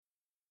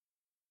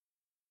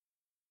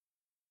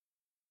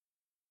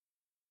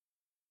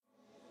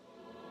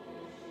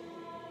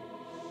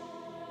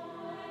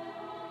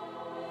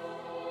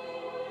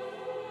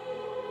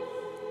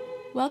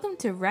Welcome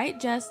to Right,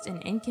 Just,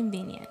 and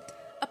Inconvenient,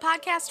 a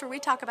podcast where we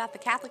talk about the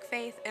Catholic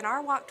faith and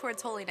our walk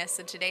towards holiness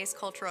in today's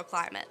cultural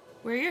climate.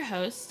 We're your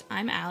hosts.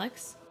 I'm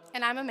Alex.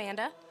 And I'm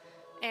Amanda.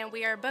 And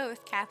we are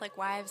both Catholic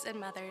wives and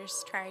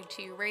mothers trying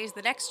to raise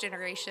the next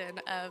generation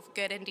of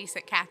good and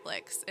decent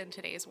Catholics in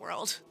today's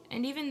world.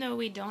 And even though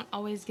we don't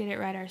always get it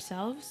right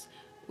ourselves,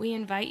 we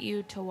invite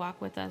you to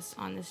walk with us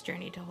on this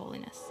journey to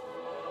holiness.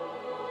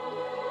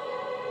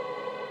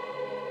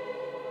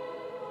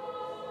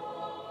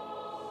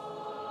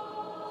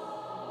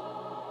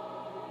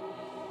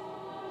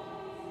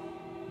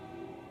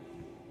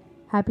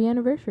 Happy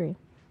anniversary.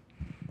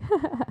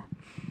 I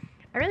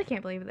really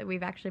can't believe that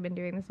we've actually been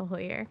doing this a whole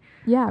year.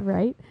 Yeah,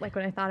 right? Like,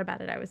 when I thought about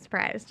it, I was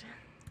surprised.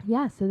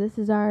 Yeah, so this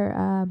is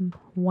our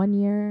 1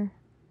 year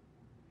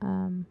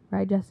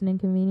Right, Just, and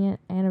Inconvenient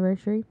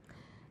anniversary.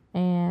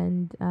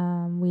 And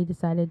we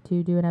decided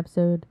to do an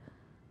episode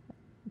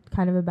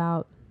kind of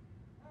about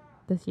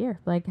this year.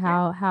 Like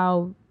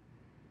how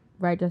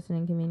Right, Just, and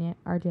Inconvenient,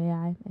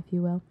 RJI, if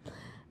you will,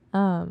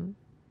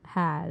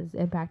 has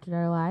impacted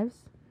our lives.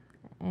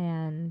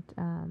 And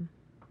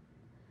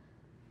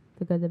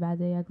the good, the bad,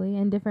 the ugly,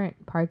 and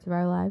different parts of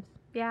our lives.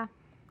 Yeah.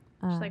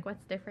 Just like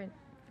what's different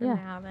from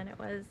now than it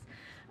was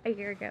a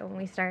year ago when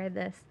we started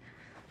this.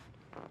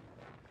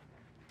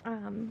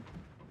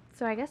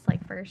 So I guess,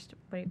 like, first,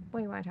 what do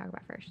you want to talk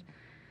about first?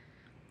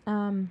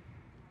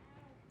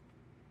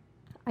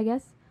 I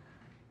guess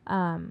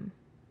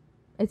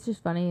it's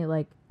just funny,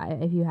 like,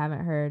 if you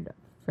haven't heard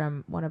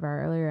from one of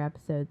our earlier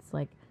episodes,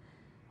 like,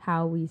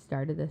 how we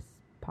started this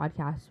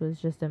podcast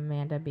was just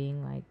Amanda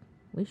being like,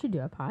 we should do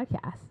a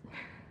podcast.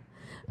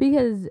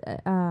 Because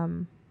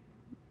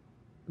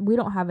we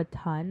don't have a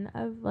ton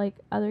of, like,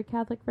 other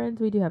Catholic friends.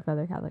 We do have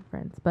other Catholic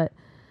friends, but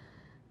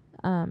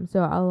so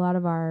a lot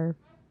of our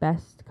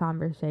best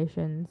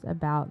conversations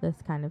about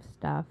this kind of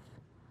stuff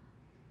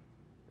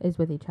is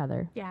with each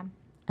other. Yeah.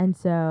 And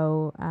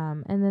so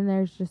and then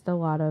there's just a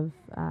lot of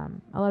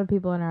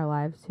people in our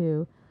lives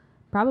who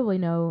probably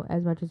know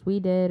as much as we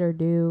did or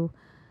do,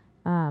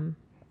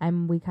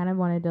 and we kind of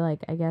wanted to,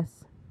 like, I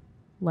guess,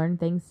 learn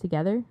things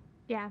together.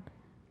 Yeah.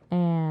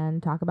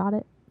 And talk about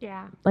it.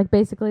 Yeah. Like,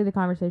 basically the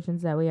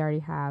conversations that we already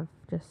have,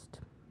 just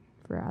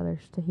for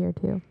others to hear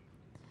too.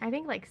 I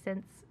think, like,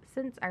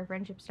 since our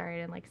friendship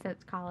started, and, like,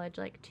 since college,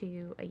 like,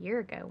 to a year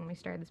ago when we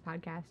started this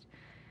podcast,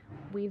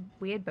 we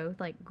had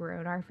both, like,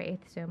 grown our faith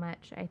so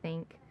much. I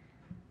think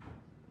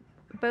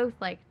both,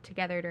 like,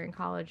 together during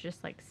college,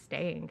 just, like,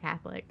 staying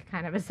Catholic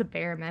kind of as a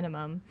bare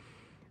minimum,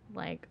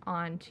 like,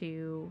 on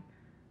to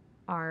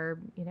our,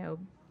 you know,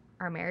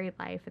 our married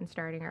life and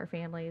starting our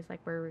families, like,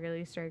 where we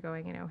really started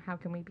going, you know, how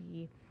can we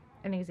be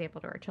an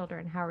example to our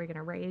children? How are we going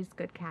to raise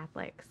good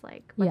Catholics?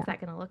 Like, what's that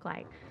going to look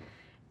like?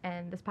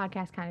 And this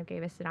podcast kind of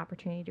gave us an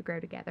opportunity to grow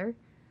together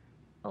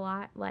a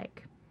lot,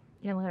 like,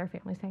 you know, let our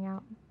families hang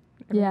out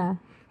every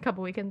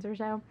couple weekends or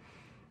so.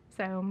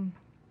 So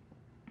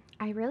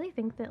I really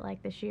think that,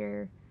 like, this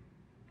year,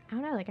 I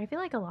don't know, like, I feel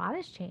like a lot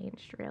has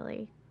changed,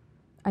 really.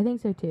 I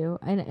think so too.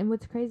 And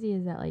what's crazy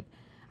is that, like,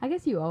 I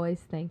guess you always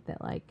think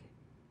that, like,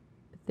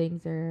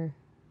 things are,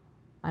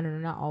 I don't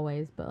know, not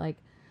always, but, like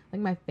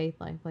my faith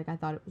life, like, I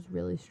thought it was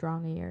really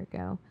strong a year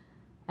ago,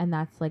 and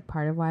that's, like,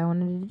 part of why I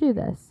wanted to do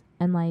this.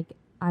 And, like,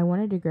 I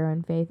wanted to grow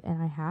in faith,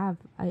 and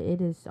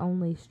it has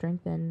only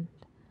strengthened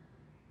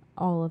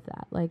all of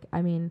that. Like,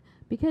 I mean,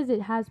 because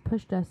it has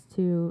pushed us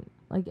to,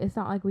 like, it's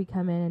not like we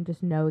come in and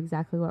just know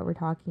exactly what we're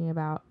talking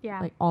about,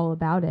 like, all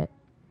about it.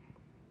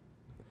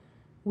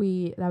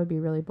 That would be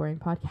a really boring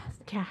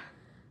podcast. Yeah.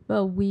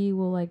 But we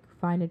will, like,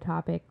 find a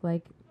topic,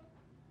 like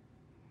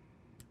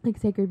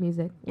sacred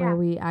music, where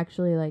we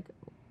actually, like,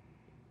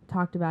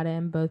 talked about it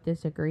and both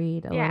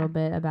disagreed a little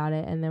bit about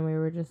it, and then we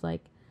were just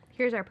like,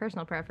 here's our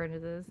personal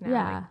preferences now.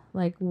 Yeah,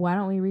 like, why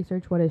don't we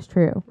research what is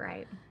true?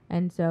 Right.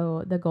 And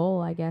so the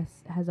goal, I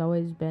guess, has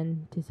always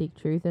been to seek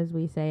truth, as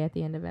we say at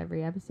the end of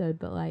every episode,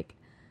 but, like,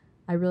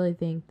 I really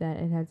think that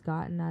it has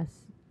gotten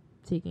us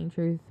seeking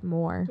truth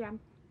more. Yeah.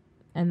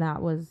 And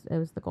it was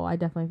the goal. I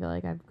definitely feel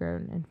like I've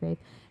grown in faith,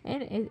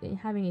 and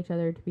having each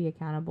other to be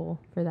accountable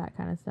for that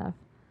kind of stuff.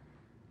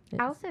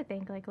 I also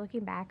think, like,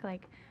 looking back,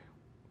 like,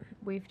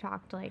 we've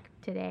talked, like,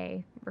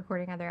 today,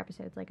 recording other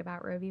episodes, like,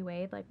 about Roe v.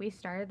 Wade. Like, we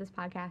started this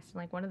podcast, and,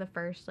 like, one of the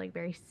first, like,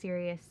 very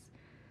serious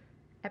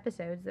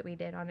episodes that we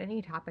did on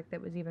any topic that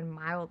was even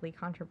mildly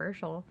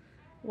controversial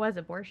was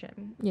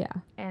abortion. Yeah.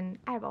 And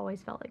I've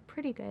always felt, like,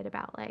 pretty good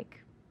about, like,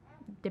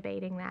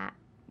 debating that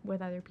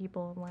with other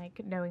people and,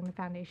 like, knowing the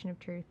foundation of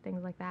truth,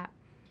 things like that.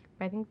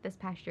 But I think this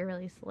past year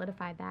really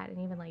solidified that, and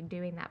even, like,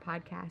 doing that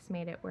podcast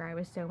made it where I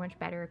was so much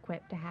better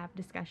equipped to have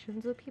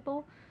discussions with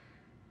people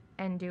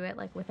and do it,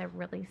 like, with a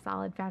really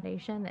solid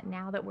foundation, that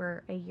now that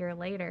we're a year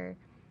later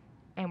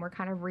and we're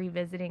kind of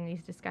revisiting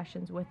these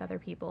discussions with other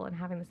people and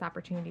having this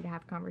opportunity to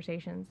have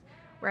conversations,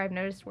 where I've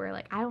noticed where,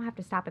 like, I don't have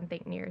to stop and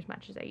think near as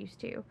much as I used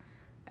to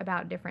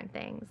about different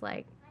things.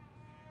 Like,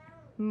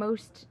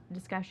 most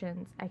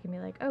discussions I can be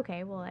like,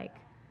 okay, well, like,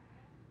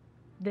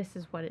 this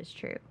is what is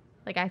true.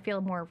 Like, I feel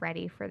more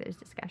ready for those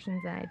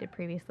discussions than I did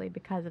previously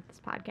because of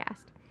this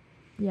podcast.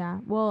 Yeah.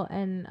 Well,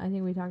 and I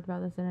think we talked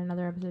about this in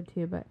another episode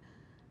too, but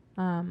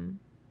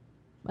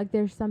like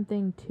there's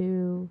something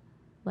to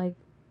like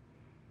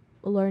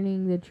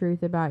learning the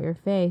truth about your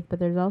faith, but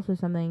there's also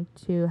something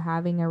to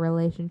having a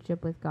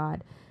relationship with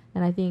God.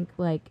 And I think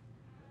like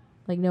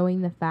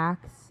knowing the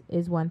facts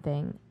is one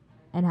thing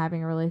and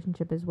having a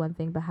relationship is one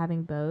thing, but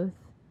having both,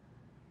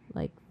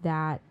 like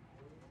that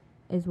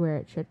is where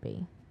it should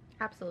be.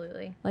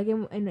 Absolutely. Like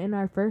in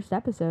our first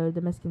episode,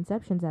 the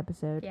misconceptions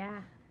episode,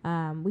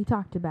 Yeah. we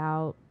talked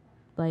about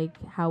like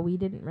how we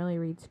didn't really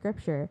read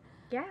scripture.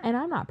 Yeah. And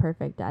I'm not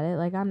perfect at it.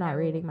 Like I'm not No.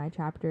 reading my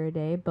chapter a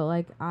day, but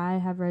like I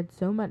have read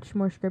so much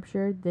more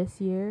scripture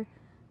this year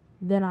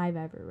than I've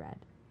ever read.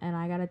 And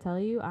I got to tell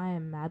you, I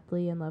am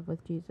madly in love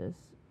with Jesus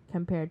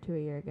compared to a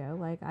year ago.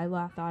 Like I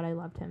thought I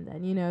loved him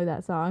then. You know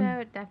that song?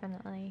 No,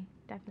 definitely.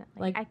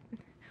 Like-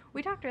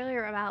 We talked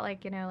earlier about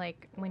like, you know,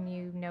 like when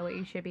you know what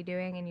you should be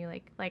doing and you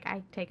like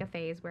I take a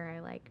phase where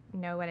I like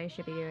know what I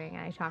should be doing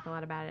and I talk a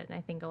lot about it and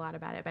I think a lot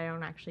about it, but I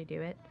don't actually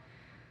do it.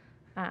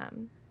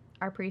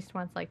 Our priest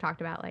once like talked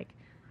about like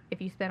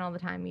if you spend all the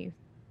time you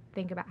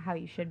think about how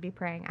you should be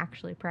praying,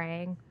 actually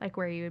praying, like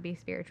where you would be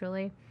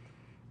spiritually.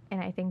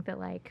 And I think that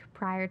like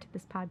prior to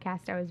this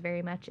podcast, I was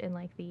very much in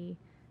like the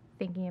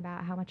thinking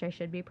about how much I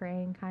should be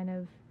praying kind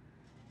of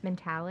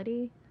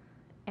mentality.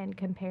 And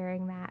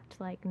comparing that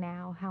to like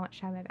now, how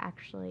much time I've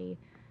actually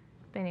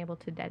been able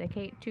to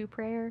dedicate to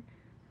prayer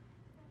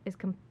is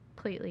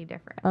completely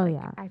different. Oh, like,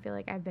 yeah. I feel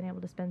like I've been able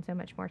to spend so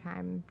much more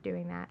time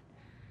doing that.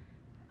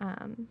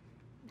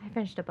 I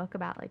finished a book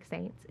about like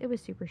saints. It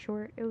was super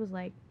short. It was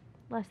like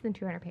less than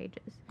 200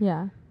 pages.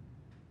 Yeah.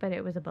 But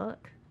it was a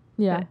book.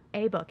 Yeah.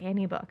 But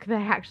any book that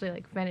I actually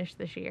like finished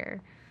this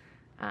year.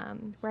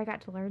 Where I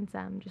got to learn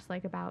just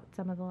like about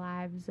some of the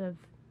lives of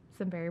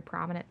some very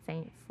prominent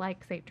saints,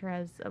 like Saint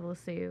Therese of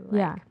Lisieux.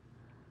 Yeah.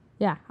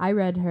 Yeah. I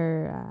read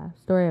her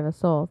Story of a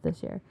Soul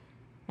this year,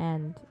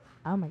 and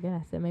oh my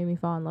goodness, it made me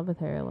fall in love with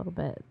her a little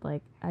bit.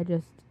 Like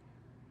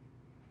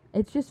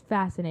it's just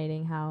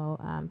fascinating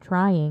how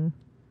trying.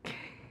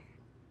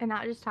 And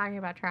not just talking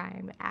about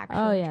trying, but actually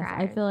Oh yes,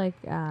 trying. I feel like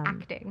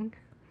acting.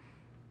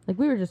 like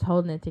we were just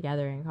holding it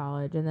together in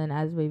college, and then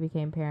as we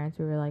became parents,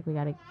 we were like, we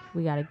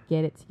gotta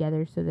get it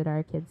together so that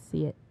our kids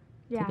see it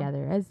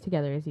together as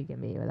you can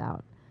be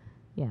without,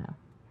 you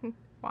know,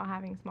 while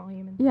having small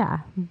humans. Yeah,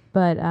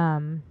 but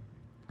and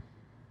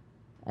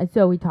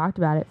so we talked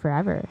about it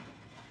forever,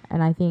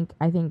 and I think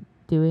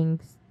doing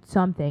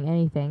something,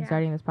 anything,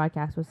 starting this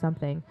podcast was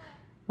something,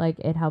 like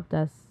it helped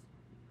us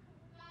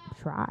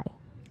try.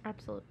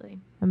 Absolutely.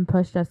 And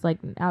pushed us like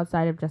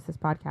outside of just this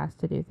podcast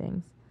to do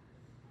things.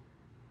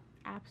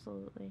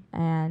 Absolutely.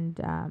 And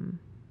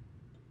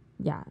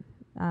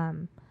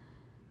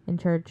in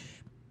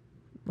church,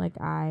 like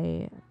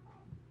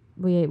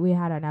we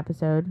had an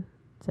episode,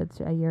 so it's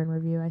a year in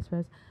review, I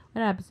suppose.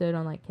 We had an episode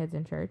on like kids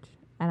in church,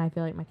 and I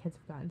feel like my kids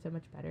have gotten so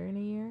much better in a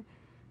year.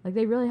 Like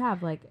they really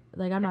have. Like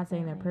I'm not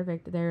saying they're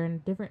perfect. They're in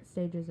different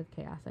stages of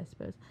chaos, I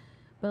suppose.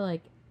 But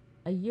like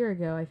a year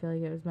ago, I feel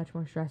like it was much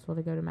more stressful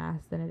to go to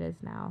mass than it is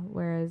now.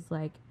 Whereas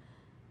like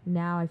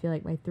now, I feel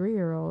like my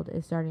 3-year-old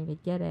is starting to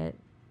get it,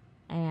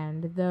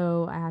 and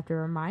though I have to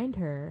remind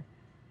her,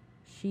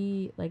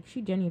 she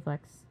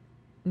genuflects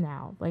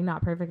now, like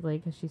not perfectly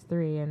because she's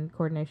 3 and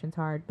coordination's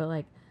hard, but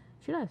like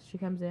she does. She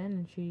comes in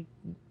and she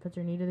puts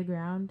her knee to the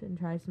ground and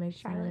tries to make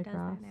Charlotte the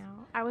cross. does that now.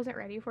 I wasn't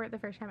ready for it the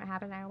first time it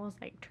happened. I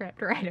almost like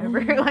tripped right over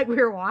her. Like we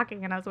were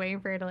walking and I was waiting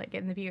for her to like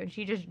get in the view and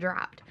she just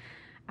dropped.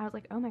 I was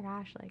like, oh my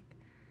gosh, like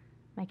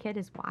my kid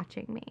is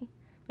watching me.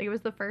 Like it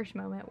was the first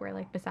moment where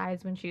like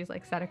besides when she's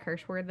like said a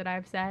curse word that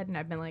I've said and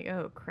I've been like,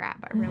 oh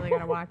crap, I really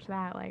gotta watch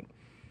that. Like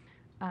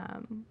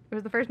it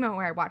was the first moment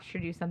where I watched her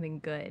do something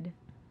good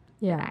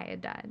that I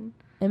had done.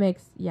 It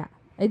makes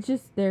it's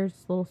just there's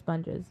little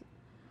sponges.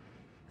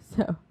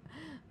 So,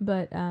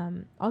 but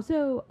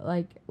also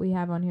like we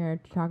have on here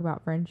to talk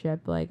about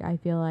friendship. Like I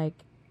feel like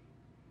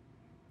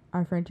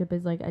our friendship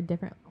is like a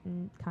different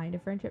kind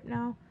of friendship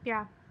now.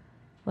 Yeah.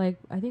 Like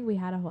I think we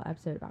had a whole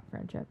episode about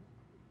friendship,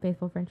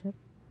 faithful friendship.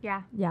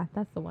 Yeah. Yeah,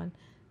 that's the one.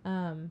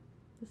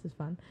 This is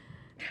fun.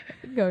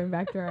 Going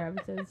back to our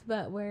episodes,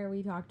 but where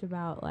we talked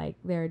about like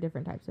there are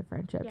different types of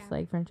friendships,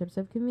 like friendships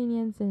of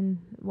convenience and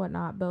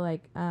whatnot. But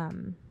like I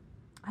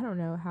don't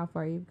know how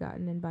far you've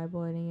gotten in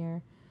Bible in a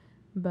year,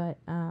 but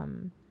I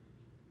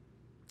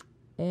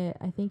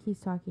think he's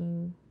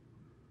talking,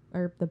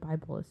 or the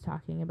Bible is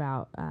talking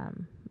about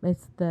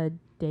it's the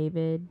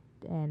David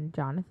and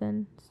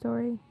Jonathan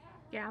story.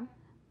 Yeah.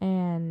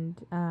 And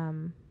I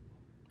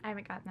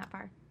haven't gotten that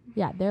far.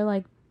 Yeah, they're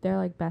like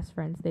best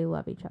friends. They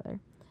love each other.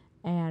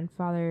 And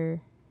Father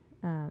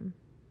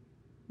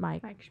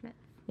Mike Schmidt.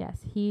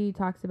 Yes, he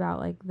talks about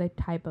like the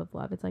type of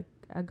love. It's like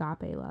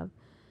agape love.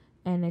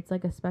 And it's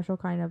like a special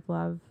kind of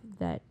love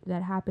that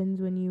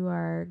happens when you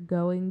are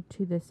going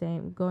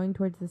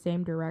towards the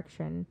same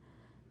direction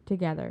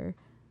together.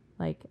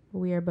 Like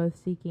we are both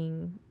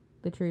seeking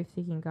the truth,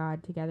 seeking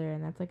God together,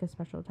 and that's like a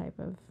special type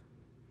of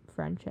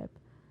friendship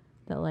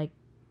that like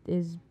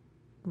is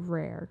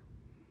rare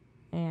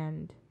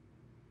and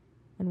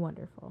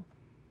wonderful.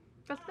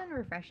 That's been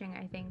refreshing,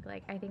 I think.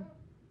 Like, I think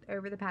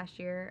over the past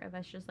year of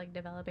us just like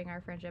developing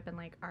our friendship and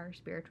like our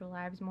spiritual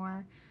lives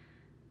more,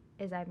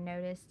 is I've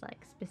noticed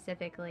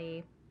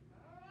specifically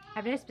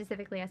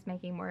us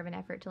making more of an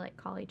effort to like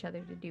call each other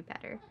to do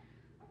better.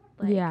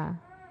 Like, yeah.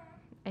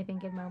 I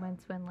think in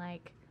moments when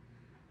like,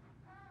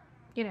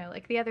 you know,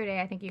 like the other day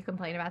I think you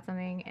complained about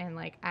something and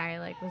like I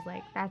like was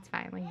like, that's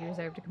fine, like you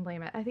deserve to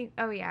complain about it. I think,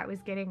 oh yeah, it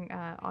was getting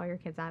all your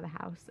kids out of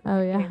the house and Oh,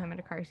 like, yeah. getting them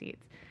into car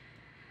seats.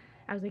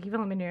 I was like, you've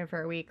only been doing it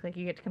for a week, like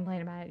you get to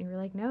complain about it. And you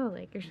were like, no,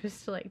 like you're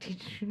supposed to like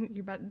teach,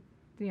 you're about,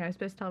 you know,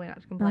 supposed to tell me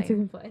not to complain. Not to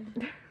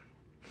complain.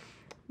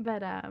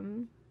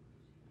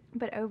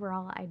 But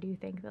overall I do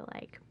think that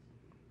like,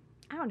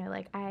 I don't know,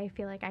 like I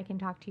feel like I can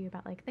talk to you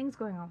about like things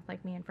going on with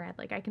like me and Fred.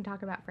 Like I can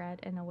talk about Fred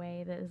in a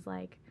way that is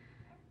like,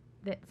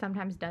 that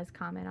sometimes does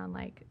comment on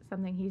like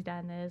something he's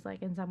done that is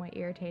like in some way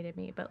irritated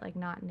me, but like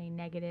not in a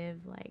negative,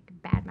 like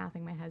bad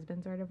mouthing my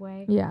husband sort of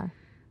way. Yeah.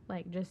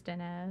 Like just in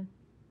a,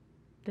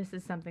 this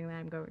is something that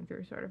I'm going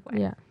through sort of way.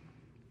 Yeah.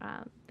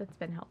 That's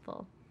been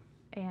helpful.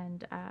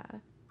 And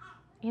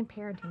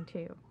parenting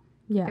too.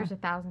 Yeah. There's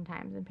 1,000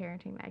 times in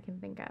parenting that I can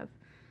think of.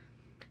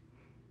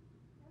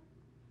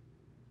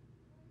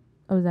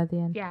 Oh, was that the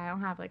end? Yeah, I don't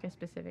have like a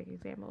specific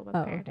example of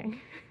Oh, parenting. okay.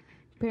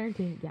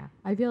 Parenting, yeah.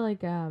 I feel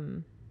like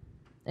it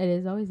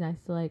is always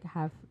nice to like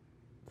have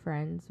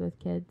friends with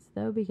kids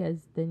though, because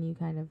then you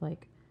kind of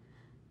like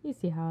you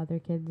see how other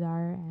kids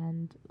are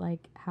and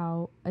like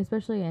how,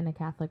 especially in a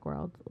Catholic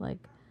world, like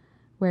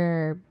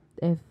where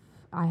if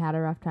I had a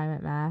rough time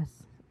at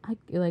mass,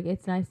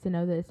 it's nice to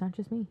know that it's not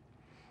just me.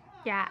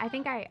 Yeah, I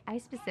think I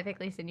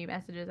specifically send you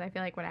messages. I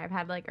feel like when I've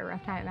had like a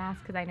rough time at mass,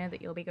 because I know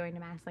that you'll be going to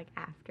mass like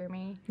after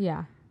me.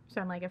 Yeah.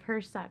 So I'm like, if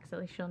hers sucks, at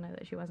least she'll know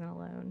that she wasn't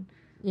alone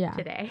Yeah.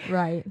 today.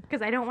 Right.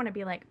 Because I don't want to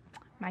be like,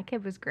 my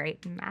kid was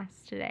great in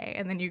mass today,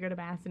 and then you go to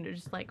mass and it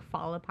just like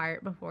fall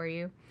apart before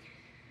you.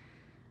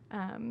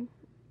 But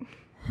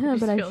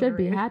I should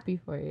be rude. happy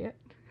for you.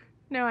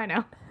 No, I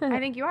know. I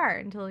think you are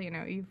until, you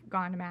know, you've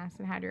gone to mass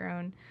and had your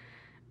own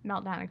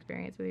meltdown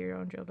experience with your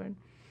own children.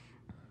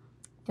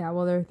 Yeah,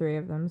 well, there are 3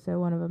 of them, so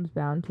one of them's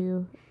bound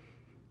to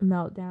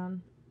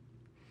meltdown.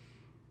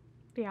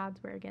 The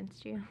odds were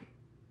against you.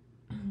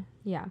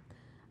 Yeah.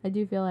 I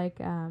do feel like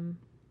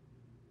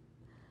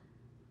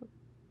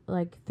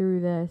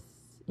through this,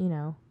 you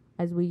know,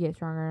 as we get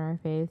stronger in our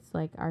faiths,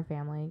 like our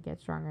family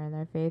gets stronger in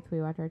their faith,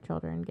 we watch our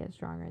children get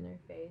stronger in their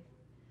faith.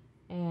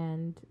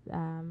 And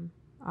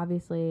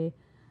obviously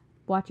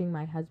watching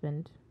my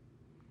husband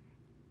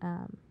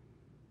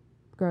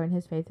grow in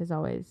his faith is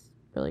always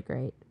really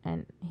great,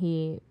 and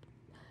he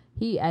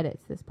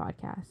edits this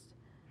podcast,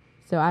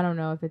 so I don't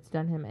know if it's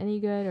done him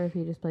any good or if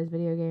he just plays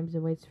video games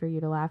and waits for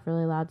you to laugh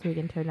really loud so he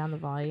can turn down the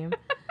volume.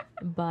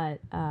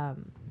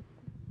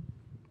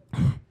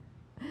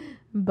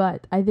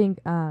 But I think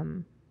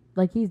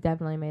like he's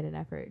definitely made an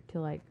effort to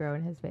like grow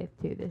in his faith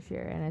too this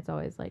year, and it's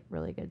always like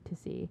really good to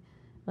see,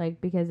 like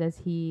because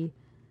you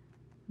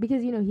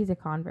know he's a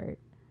convert,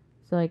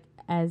 so like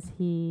as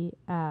he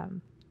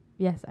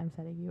yes, I'm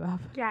setting you up.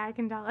 Yeah, I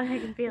can tell it. I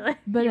can feel it.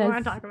 But you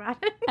want to talk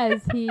about it.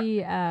 As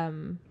he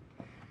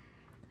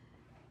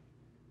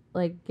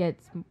like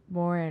gets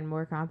more and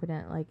more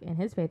confident like in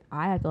his faith,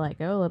 I have to let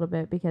go a little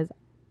bit because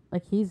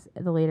like he's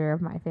the leader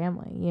of my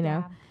family, you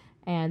know. Yeah.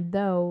 And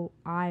though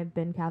I've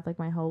been Catholic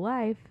my whole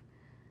life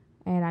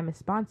and I'm a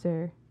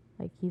sponsor,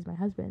 like he's my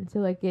husband, so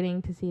like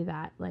getting to see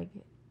that like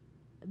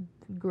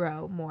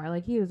grow more,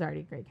 like he was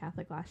already a great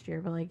Catholic last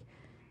year, but like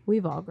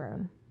we've all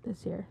grown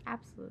this year.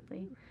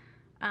 Absolutely.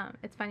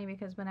 It's funny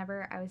because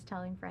whenever I was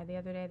telling Fred the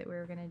other day that we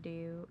were going to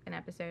do an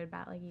episode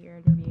about like a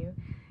year in review,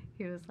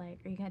 he was like,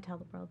 are you going to tell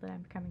the world that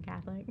I'm becoming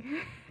Catholic?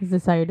 Is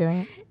this how you're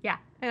doing it? Yeah.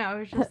 And I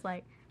was just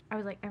like,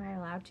 am I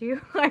allowed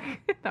to?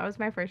 Like, that was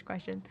my first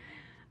question.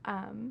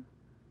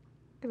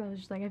 Because I was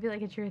just like, I feel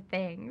like it's your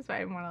thing, so I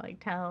didn't want to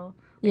like tell.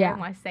 Like, Yeah. I didn't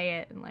want to say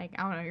it, and like,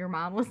 I don't know, your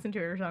mom listened to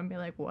it or something and be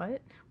like,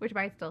 what? Which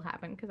might still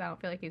happen because I don't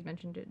feel like he's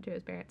mentioned it to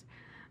his parents.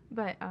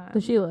 But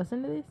Does she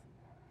listen to these?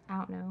 I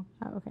don't know.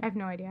 Oh, okay. I have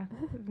no idea.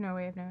 I have no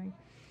way of knowing.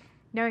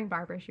 Knowing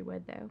Barbara, she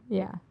would though.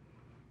 Yeah.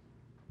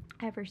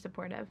 Ever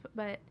supportive,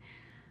 but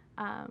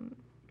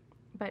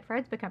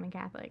Fred's becoming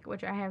Catholic,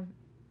 which I have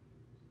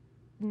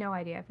no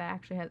idea if that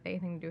actually has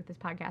anything to do with this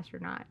podcast or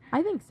not.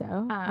 I think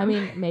so. I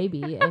mean,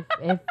 maybe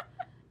if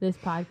this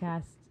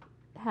podcast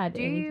had do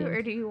anything. you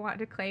or do you want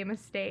to claim a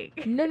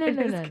stake? No, in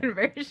his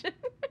conversion.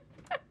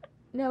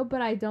 No,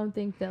 but I don't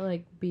think that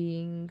like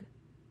being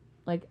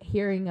like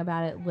hearing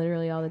about it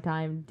literally all the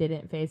time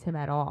didn't faze him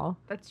at all.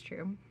 That's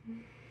true.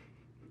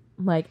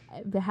 Like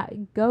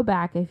go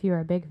back if you're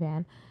a big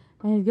fan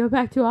and go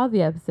back to all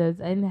the episodes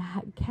and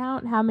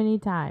count how many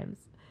times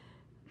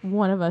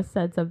one of us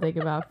said something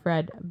about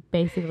Fred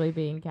basically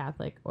being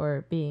Catholic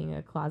or being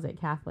a closet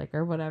Catholic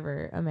or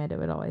whatever Amanda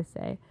would always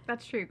say.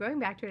 That's true. Going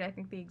back to it, I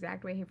think the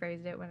exact way he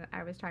phrased it when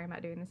I was talking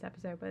about doing this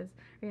episode was,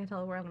 "Are you going to tell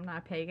the world I'm not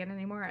a pagan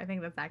anymore?" I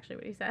think that's actually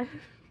what he said.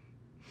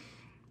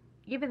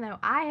 Even though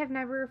I have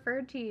never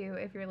referred to you,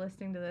 if you're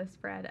listening to this,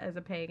 Fred, as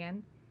a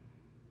pagan.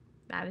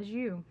 That is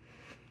you.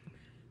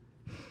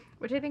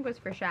 which I think was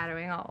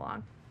foreshadowing all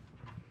along.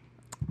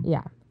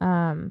 Yeah.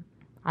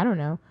 I don't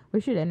know. We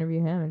should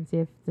interview him and see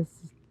if this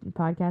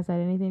podcast had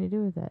anything to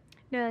do with it.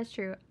 No, that's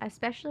true.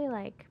 Especially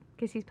like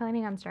because he's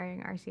planning on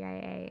starting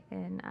RCIA,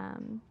 and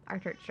our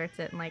church starts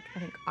it in like I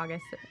think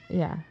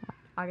Yeah.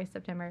 August,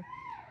 September.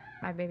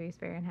 My baby's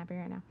very unhappy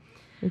right now.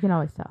 You can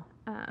always tell.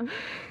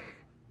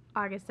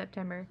 August,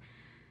 September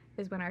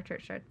is when our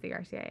church starts the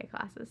RCIA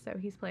classes, so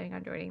he's planning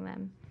on joining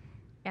them.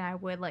 And I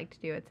would like to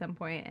do at some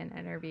point an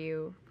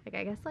interview, like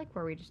I guess like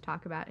where we just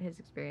talk about his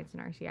experience in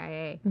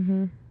RCIA.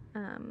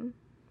 Mm-hmm.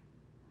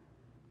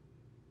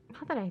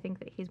 Not that I think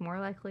that he's more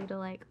likely to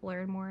like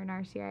learn more in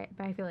RCIA,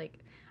 but I feel like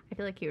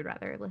he would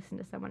rather listen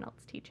to someone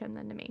else teach him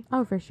than to me.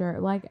 Oh, for sure.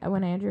 Like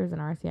when Andrew was in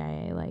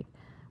RCIA, like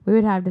we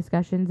would have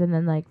discussions, and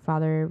then like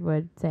Father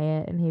would say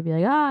it, and he'd be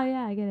like, "Oh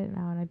yeah, I get it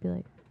now," and I'd be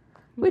like,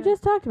 "We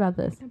just talked about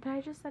this." But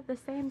I just said the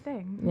same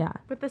thing. Yeah.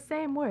 With the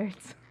same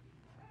words.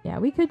 Yeah,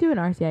 we could do an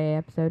RCIA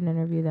episode and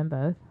interview them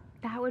both.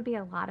 That would be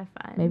a lot of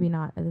fun. Maybe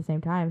not at the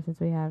same time since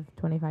we have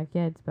 25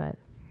 kids, but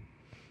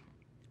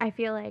I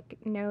feel like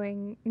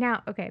knowing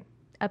now. Okay,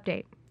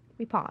 update.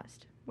 We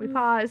paused.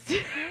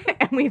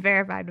 And we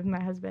verified with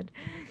my husband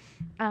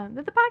that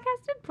the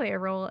podcast did play a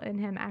role in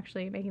him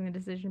actually making the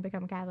decision to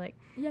become Catholic.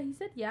 yeah, he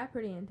said yeah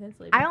pretty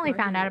intensely. I only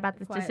found out about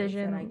this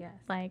decision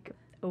like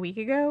a week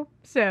ago,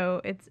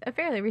 so it's a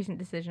fairly recent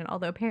decision,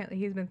 although apparently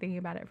he's been thinking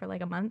about it for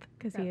like a month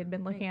because he had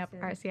been looking up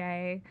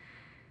RCIA.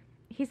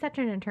 He's such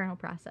an internal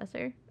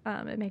processor.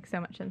 It makes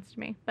so much sense to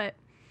me, but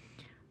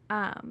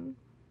I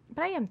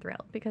am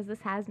thrilled because this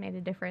has made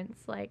a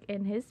difference like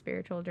in his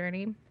spiritual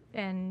journey.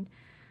 And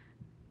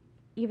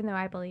even though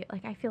I believe,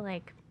 like, I feel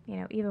like, you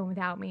know, even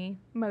without me,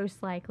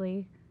 most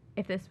likely,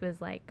 if this was,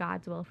 like,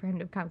 God's will for him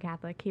to become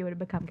Catholic, he would have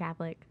become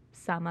Catholic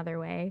some other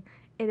way.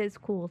 It is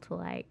cool to,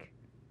 like,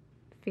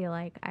 feel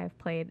like I've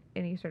played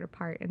any sort of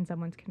part in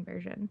someone's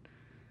conversion.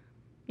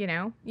 You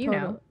know? You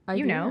know. I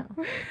you do know.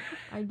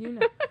 I do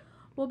know.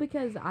 Well,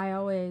 because I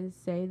always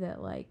say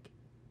that, like,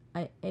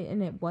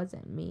 and it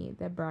wasn't me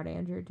that brought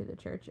Andrew to the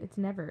church. It's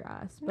never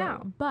us. But,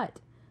 No.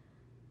 But,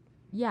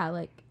 yeah,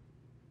 like,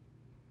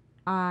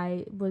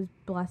 I was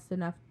blessed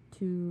enough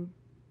to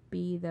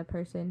be the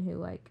person who,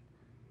 like,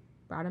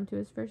 brought him to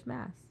his first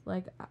mass.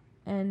 Like,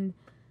 and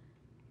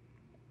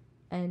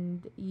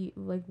you,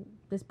 like,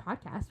 this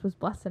podcast was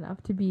blessed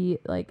enough to be,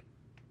 like,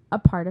 a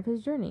part of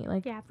his journey.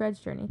 Like, Fred's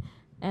journey.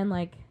 And,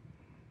 like,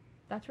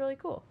 that's really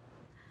cool.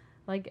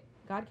 Like,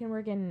 God can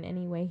work in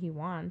any way he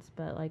wants,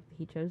 but, like,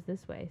 he chose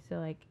this way. So,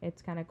 like,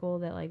 it's kind of cool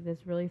that, like, this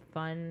really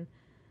fun,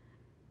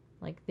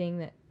 like, thing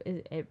that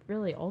it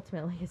really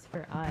ultimately is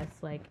for us.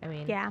 Like, I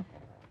mean, Yeah.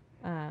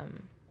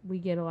 We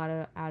get a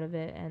lot out of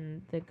it,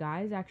 and the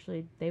guys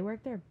actually, they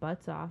work their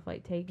butts off,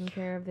 like, taking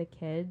care of the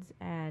kids,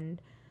 and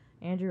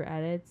Andrew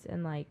edits,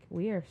 and, like,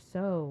 we are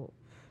so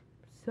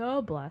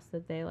blessed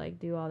that they, like,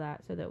 do all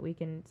that so that we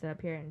can sit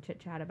up here and chit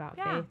chat about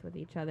faith with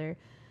each other.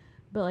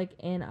 But, like,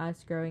 in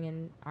us growing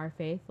in our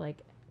faith, like,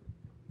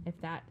 if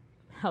that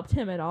helped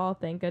him at all,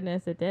 thank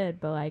goodness it did.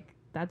 But, like,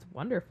 that's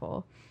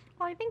wonderful.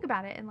 Well, I think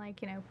about it, and,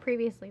 like, you know,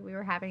 previously we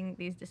were having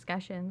these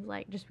discussions,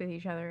 like, just with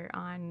each other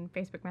on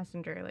Facebook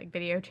Messenger, like,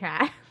 video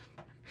chat,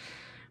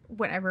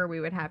 whenever we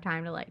would have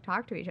time to, like,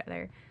 talk to each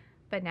other.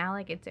 But now,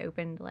 like, it's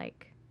opened,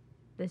 like,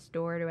 this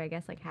door to, I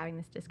guess, like, having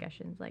these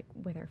discussions, like,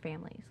 with our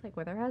families, like,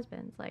 with our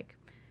husbands, like,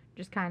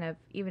 just kind of,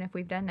 even if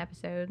we've done an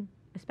episode,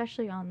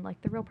 especially on,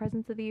 like, the real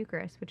presence of the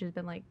Eucharist, which has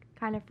been, like,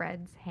 kind of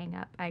Fred's hang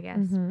up, I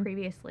guess,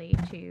 previously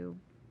to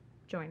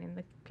joining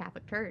the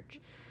Catholic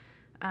Church,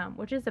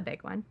 which is a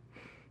big one.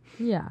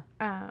 Yeah.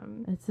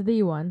 It's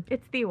the one.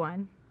 It's the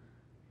one.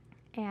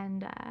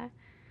 And,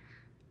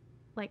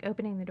 like,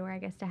 opening the door, I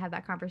guess, to have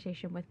that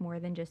conversation with more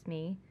than just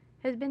me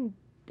has been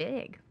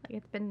big. Like,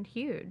 it's been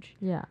huge.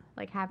 Yeah.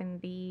 Like, having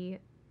the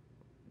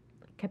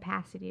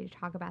capacity to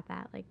talk about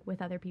that, like,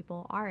 with other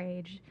people our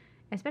age,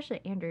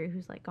 especially Andrew,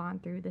 who's, like, gone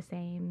through the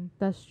same...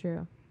 That's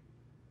true.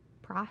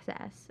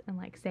 ...process and,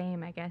 like,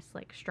 same, I guess,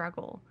 like,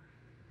 struggle.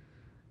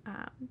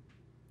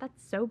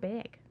 That's so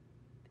big.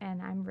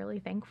 And I'm really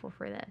thankful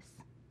for this.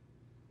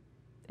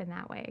 In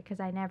that way,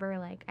 because I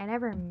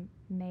never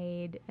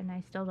made, and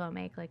I still don't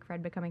make, like,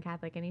 Fred becoming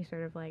Catholic any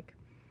sort of, like,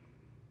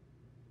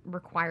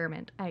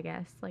 requirement, I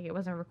guess. Like, it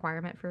wasn't a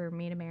requirement for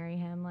me to marry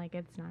him. Like,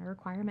 it's not a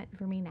requirement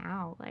for me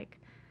now.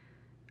 Like,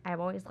 I've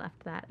always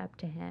left that up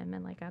to him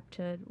and, like, up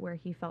to where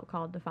he felt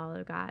called to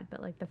follow God.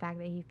 But, like, the fact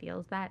that he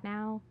feels that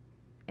now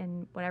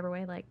in whatever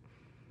way, like,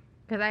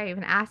 because I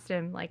even asked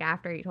him, like,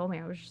 after he told me,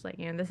 I was just like,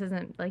 you know, this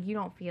isn't, like, you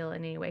don't feel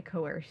in any way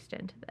coerced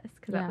into this,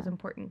 because that was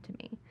important to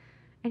me.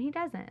 And he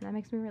doesn't. And that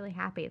makes me really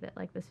happy that,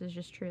 like, this is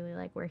just truly,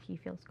 like, where he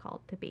feels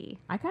called to be.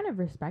 I kind of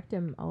respect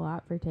him a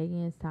lot for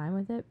taking his time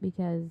with it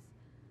because,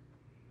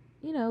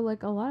 you know,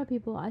 like, a lot of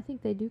people, I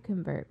think they do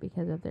convert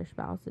because of their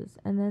spouses.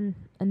 And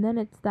then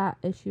it's that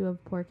issue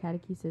of poor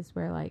catechesis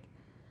where, like,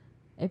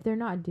 if they're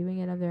not doing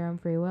it of their own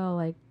free will,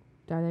 like,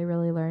 are they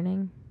really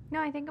learning?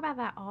 No, I think about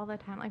that all the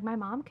time. Like, my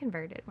mom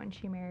converted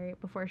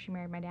before she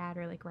married my dad,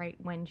 or, like, right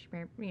when she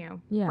married, you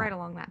know, right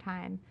along that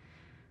time.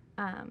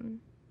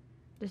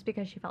 just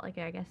because she felt like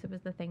I guess it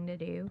was the thing to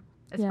do,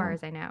 as Yeah. far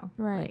as I know.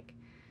 Right.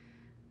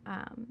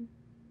 Like,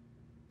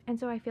 and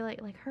so I feel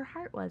like her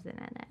heart wasn't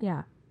in it.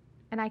 Yeah.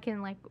 And I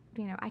can, like,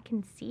 you know, I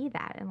can see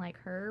that in, like,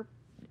 her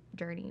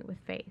journey with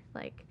faith.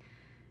 Like,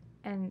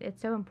 and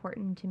it's so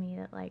important to me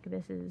that, like,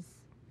 this is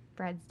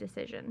Fred's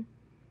decision.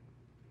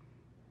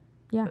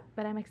 Yeah.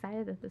 But I'm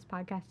excited that this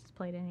podcast has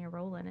played any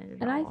role in it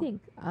at And all. I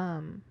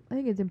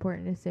think it's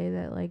important to say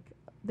that, like,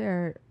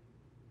 there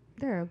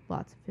are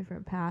lots of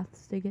different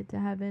paths to get to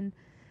heaven,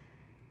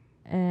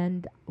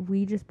 and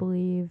we just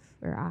believe,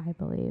 or I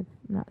believe,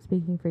 I'm not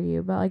speaking for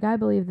you, but, like, I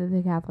believe that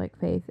the Catholic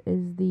faith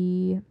is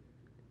the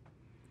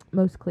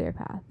most clear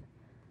path.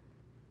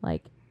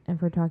 Like,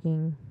 if we're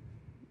talking,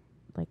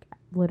 like,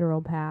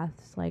 literal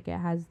paths, like, it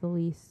has the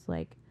least,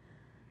 like,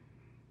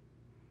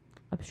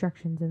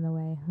 obstructions in the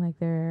way. Like,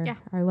 there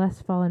are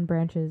less fallen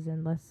branches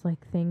and less,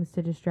 like, things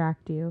to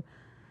distract you.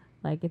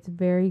 Like, it's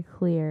very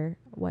clear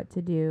what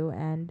to do,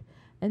 and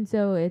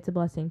so it's a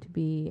blessing to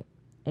be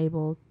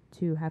able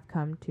to have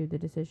come to the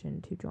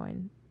decision to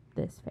join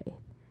this faith,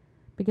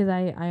 because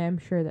I am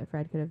sure that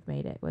Fred could have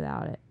made it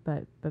without it,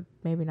 but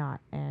maybe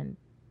not, and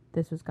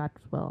this was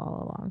God's will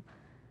all along.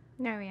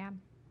 No, yeah.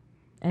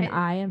 And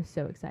I am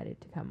so excited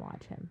to come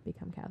watch him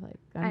become Catholic.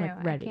 I'm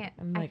like ready.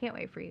 I can't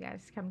wait for you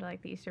guys to come to,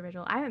 like, the Easter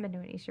Vigil. I haven't been to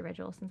an Easter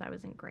Vigil since I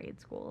was in grade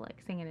school, like,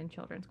 singing in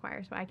children's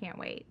choir. So I can't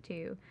wait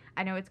to.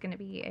 I know it's going to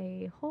be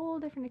a whole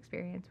different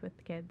experience with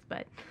the kids,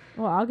 but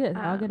well, I'll get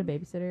a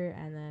babysitter,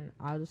 and then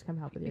I'll just come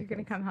help with your You're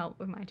going to come help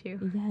with my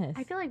two. Yes.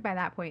 I feel like by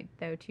that point,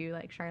 though, too,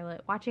 like,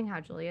 Charlotte, watching how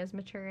Julia's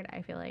matured,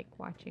 I feel like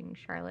watching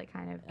Charlotte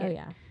kind of get. Oh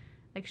yeah.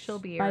 Like, she'll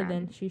be by around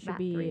then she should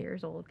be 3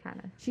 years old,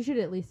 kind of. She should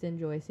at least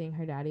enjoy seeing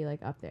her daddy,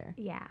 like, up there.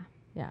 Yeah.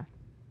 Yeah.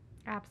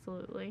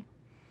 Absolutely.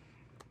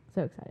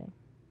 So exciting.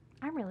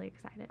 I'm really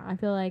excited. I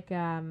feel like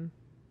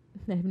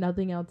if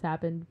nothing else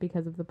happened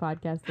because of the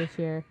podcast this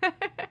year,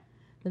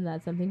 then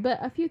that's something. But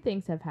a few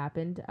things have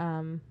happened.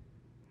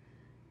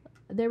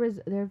 There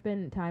have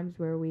been times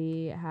where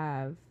we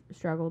have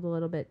struggled a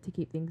little bit to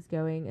keep things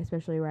going,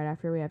 especially right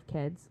after we have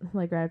kids,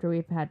 like right after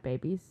we've had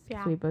babies.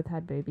 Yeah. We both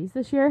had babies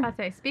this year. I'll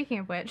say, speaking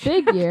of which.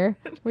 Big year.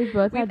 We've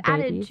both had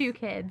babies. We've added 2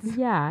 kids.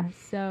 Yeah.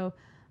 So,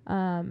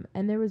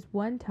 and there was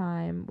one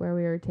time where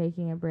we were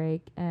taking a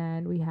break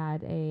and we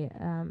had a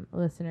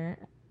listener,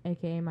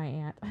 aka my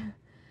aunt,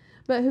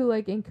 but who,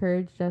 like,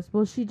 encouraged us.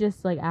 Well, she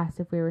just, like, asked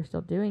if we were still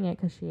doing it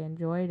because she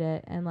enjoyed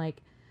it. And, like,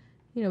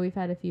 you know, we've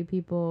had a few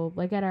people,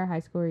 like, at our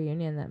high school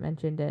reunion that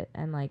mentioned it,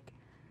 and, like,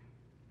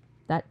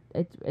 that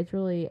it's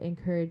really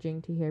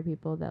encouraging to hear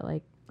people that,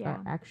 like, are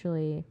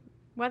actually,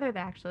 whether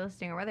they're actually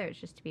listening or whether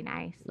it's just to be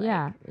nice.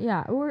 Like,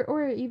 yeah,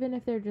 or even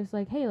if they're just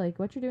like, hey, like,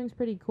 what you're doing is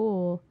pretty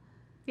cool.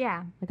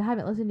 Yeah. Like, I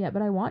haven't listened yet,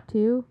 but I want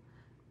to,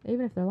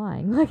 even if they're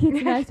lying. Like,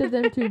 it's nice of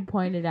them to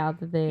point it out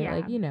that they,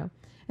 like, you know.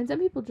 And some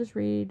people just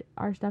read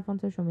our stuff on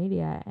social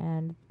media,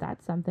 and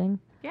that's something.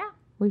 Yeah.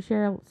 We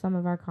share some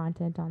of our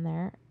content on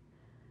there.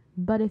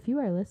 But if you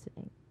are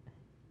listening,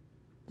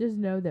 just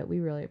know that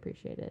we really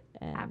appreciate it.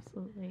 And,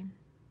 absolutely.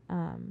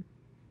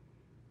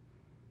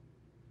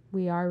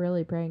 we are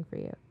really praying for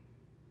you.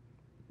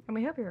 And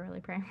we hope you're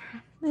really praying for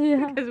us.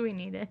 Yeah. Because we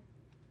need it.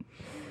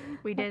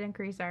 We did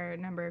increase our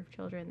number of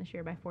children this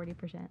year by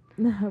 40%.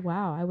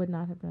 Wow, I would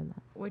not have done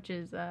that. Which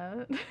is,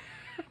 when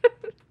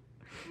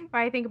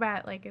I think about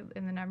it, like,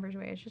 in the numbers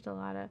way, it's just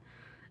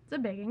it's a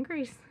big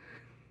increase.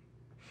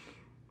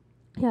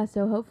 Yeah,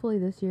 so hopefully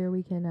this year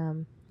we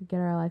can get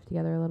our life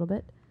together a little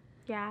bit.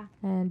 Yeah.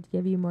 And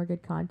give you more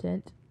good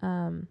content.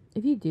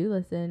 If you do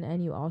listen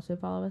and you also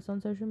follow us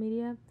on social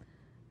media,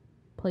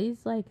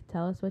 please, like,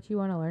 tell us what you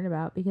want to learn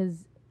about,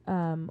 because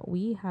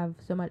we have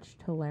so much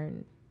to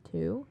learn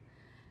too.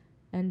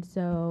 And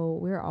so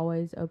we're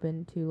always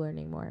open to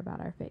learning more about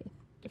our faith.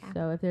 Yeah.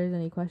 So if there's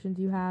any questions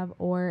you have,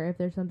 or if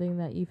there's something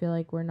that you feel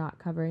like we're not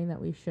covering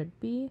that we should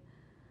be,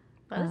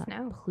 let us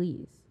know.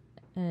 Please.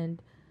 And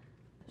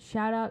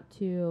shout out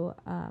to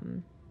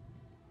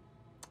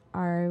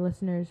our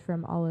listeners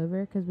from all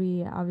over, because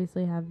we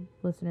obviously have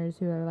listeners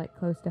who are, like,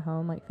 close to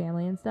home, like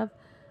family and stuff.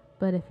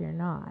 But if you're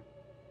not,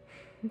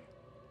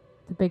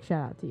 it's a big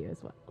shout out to you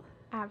as well.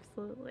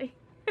 Absolutely.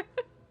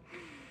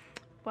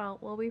 Well,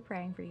 we'll be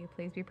praying for you.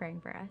 Please be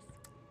praying for us.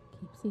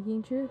 Keep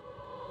seeking truth.